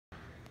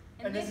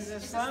And this is a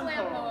slam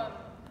poem.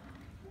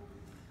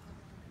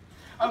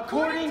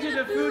 According to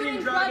the Food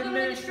and Drug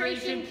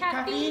Administration,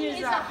 caffeine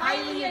is a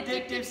highly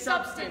addictive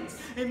substance.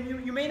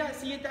 And you may not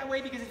see it that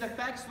way because its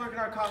effects lurk in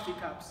our coffee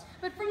cups.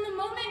 But from the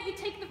moment you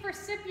take the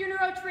first sip, your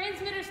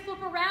neurotransmitters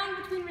flip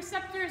around between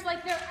receptors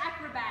like they're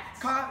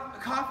acrobats.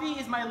 Coffee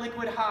is my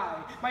liquid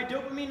high. My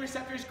dopamine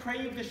receptors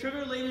crave the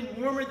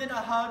sugar-laden, warmer than a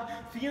hug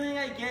feeling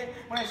I get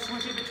when I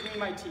swish it between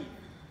my teeth.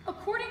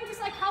 According to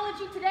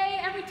Psychology Today,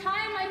 every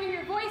time I hear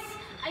your voice,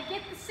 I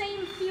get the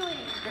same feeling.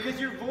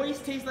 Because your voice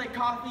tastes like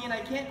coffee and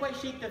I can't quite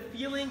shake the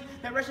feeling,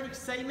 that rush of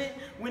excitement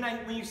when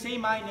you say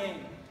my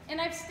name.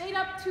 And I've stayed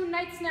up 2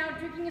 nights now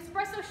drinking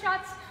espresso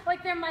shots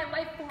like they're my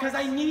life force. Because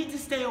I need to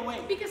stay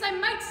awake. Because I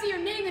might see your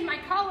name in my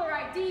caller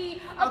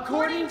ID.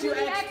 According to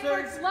the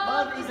experts,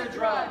 love is a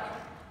drug.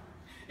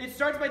 It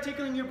starts by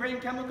tickling your brain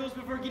chemicals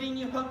before getting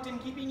you hooked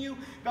and keeping you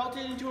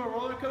belted into a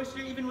roller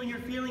coaster even when you're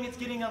feeling it's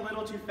getting a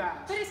little too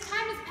fast. But as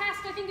time has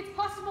passed, I think it's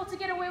possible to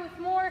get away with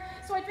more,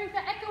 so I drink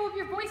the echo of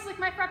your voice like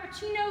my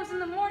frappuccinos in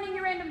the morning.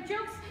 Your random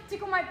jokes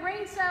tickle my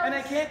brain cells. And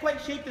I can't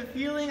quite shake the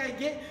feeling I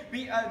get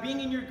being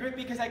in your grip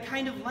because I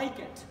kind of like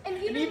it.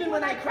 And even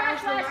when I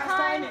crashed the last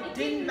time, it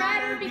didn't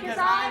matter because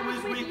I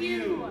was with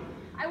you.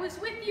 I was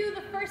with you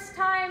the first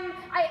time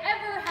I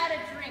ever had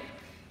a drink.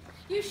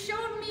 You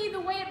showed me the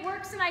way it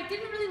works and I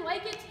didn't really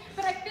like it,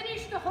 but I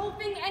finished the whole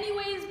thing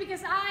anyways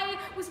because I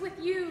was with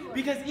you.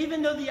 Because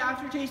even though the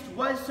aftertaste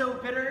was so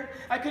bitter,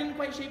 I couldn't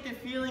quite shake the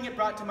feeling it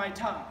brought to my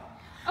tongue.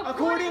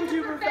 According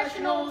to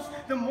professionals,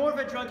 the more of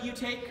a drug you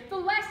take, the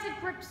less it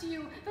grips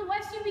you, the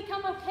less you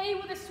become okay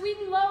with a sweet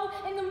and low,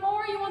 and the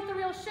more you want the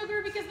real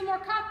sugar because the more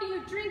coffee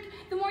you drink,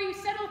 the more you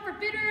settle for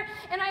bitter.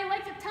 And I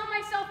like to tell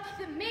myself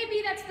that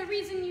maybe that's the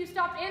reason you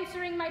stopped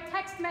answering my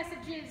text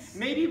messages.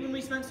 Maybe when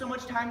we spent so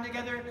much time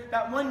together,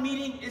 that one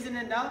meeting isn't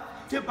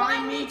enough to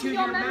bind me to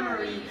your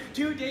memory.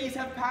 2 days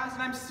have passed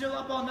and I'm still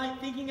up all night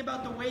thinking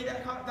about the way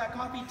that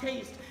coffee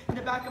tastes in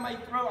the back of my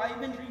throat. I've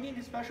been drinking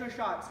espresso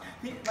shots,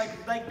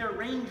 like they're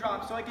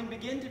raindrops, so I can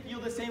begin to feel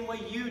the same way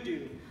you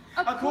do.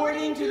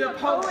 According to the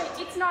poet,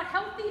 it's not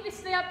healthy to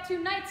stay up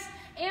 2 nights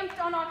amped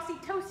on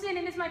oxytocin,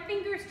 and as my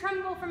fingers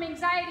tremble from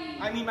anxiety,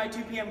 I mean my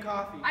 2 p.m.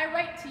 coffee, I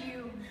write to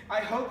you. I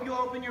hope you'll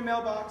open your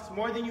mailbox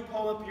more than you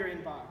pull up your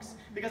inbox,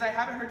 because I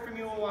haven't heard from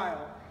you in a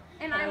while.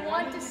 And I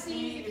want to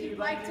see if you'd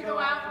like to go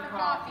out for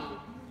coffee.